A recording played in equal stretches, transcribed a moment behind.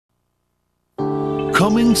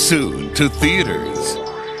Coming soon to theaters.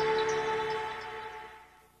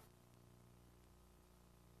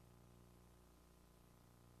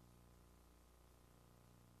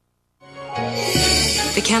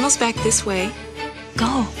 The kennel's back this way.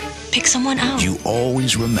 Go. Pick someone out. You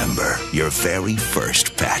always remember your very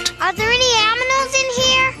first pet. Are there any animals in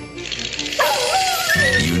here?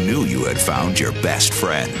 You knew you had found your best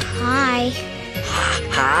friend. Hi.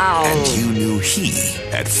 How? And you knew he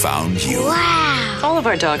had found you. Wow. All of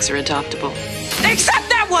our dogs are adoptable. Except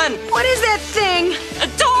that one! What is that thing? A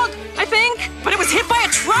dog, I think, but it was hit by a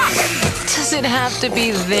truck. Does it have to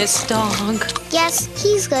be this dog? Yes,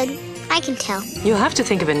 he's good. I can tell. You'll have to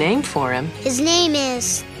think of a name for him. His name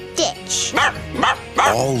is Stitch.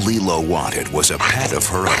 All Lilo wanted was a pet of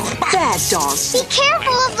her own. Bad dog. Be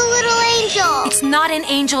careful of the little angel. It's not an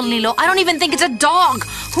angel, Lilo. I don't even think it's a dog.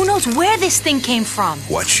 Who knows where this thing came from?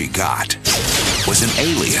 What she got was an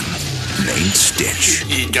alien named Stitch.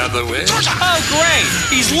 He got away. Oh, great!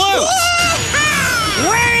 He's loose!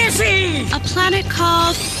 Where is he? A planet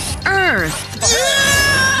called Earth.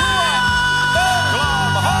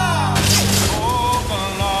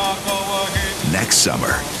 Next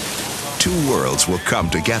summer, two worlds will come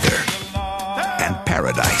together, and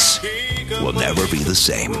paradise will never be the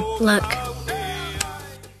same. Look.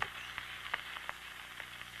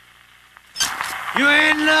 You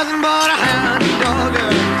ain't nothing but a hound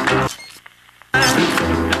dog.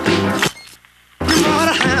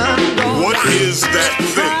 What is that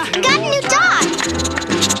thing? I got a new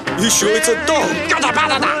dog. You sure it's a dog?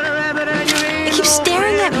 It keeps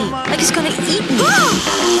staring at me like it's gonna eat me.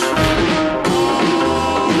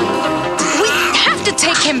 We have to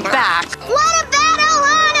take him back. What about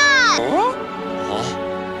Ohana?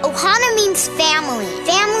 Ohana means family.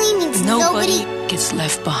 Family means nobody. Gets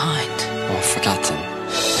left behind. Or forgotten.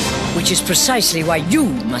 Which is precisely why you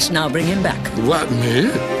must now bring him back. What, me?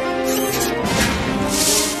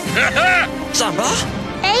 Samba?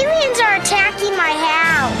 Aliens are attacking my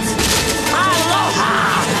house.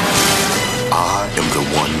 I am the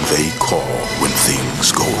one they call when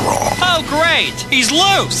things go wrong. Oh, great! He's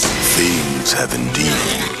loose! Things have indeed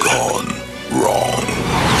gone wrong.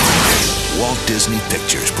 Walt Disney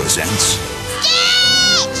Pictures presents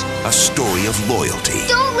Stitch! a story of loyalty,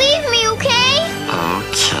 Don't leave me, okay?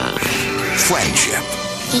 Okay. friendship,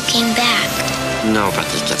 He came back.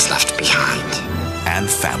 Nobody gets left behind. and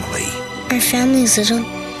family. Our family's little,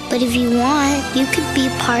 but if you want, you could be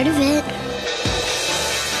a part of it.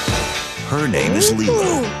 Her name is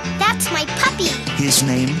Lilo. That's my puppy. His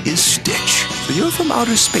name is Stitch. So you're from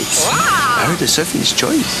outer space. I heard it's Sophie's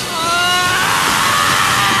choice.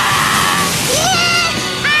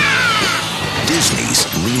 Disney's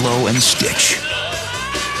Lilo and Stitch.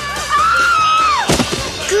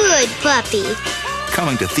 Good puppy.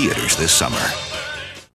 Coming to theaters this summer.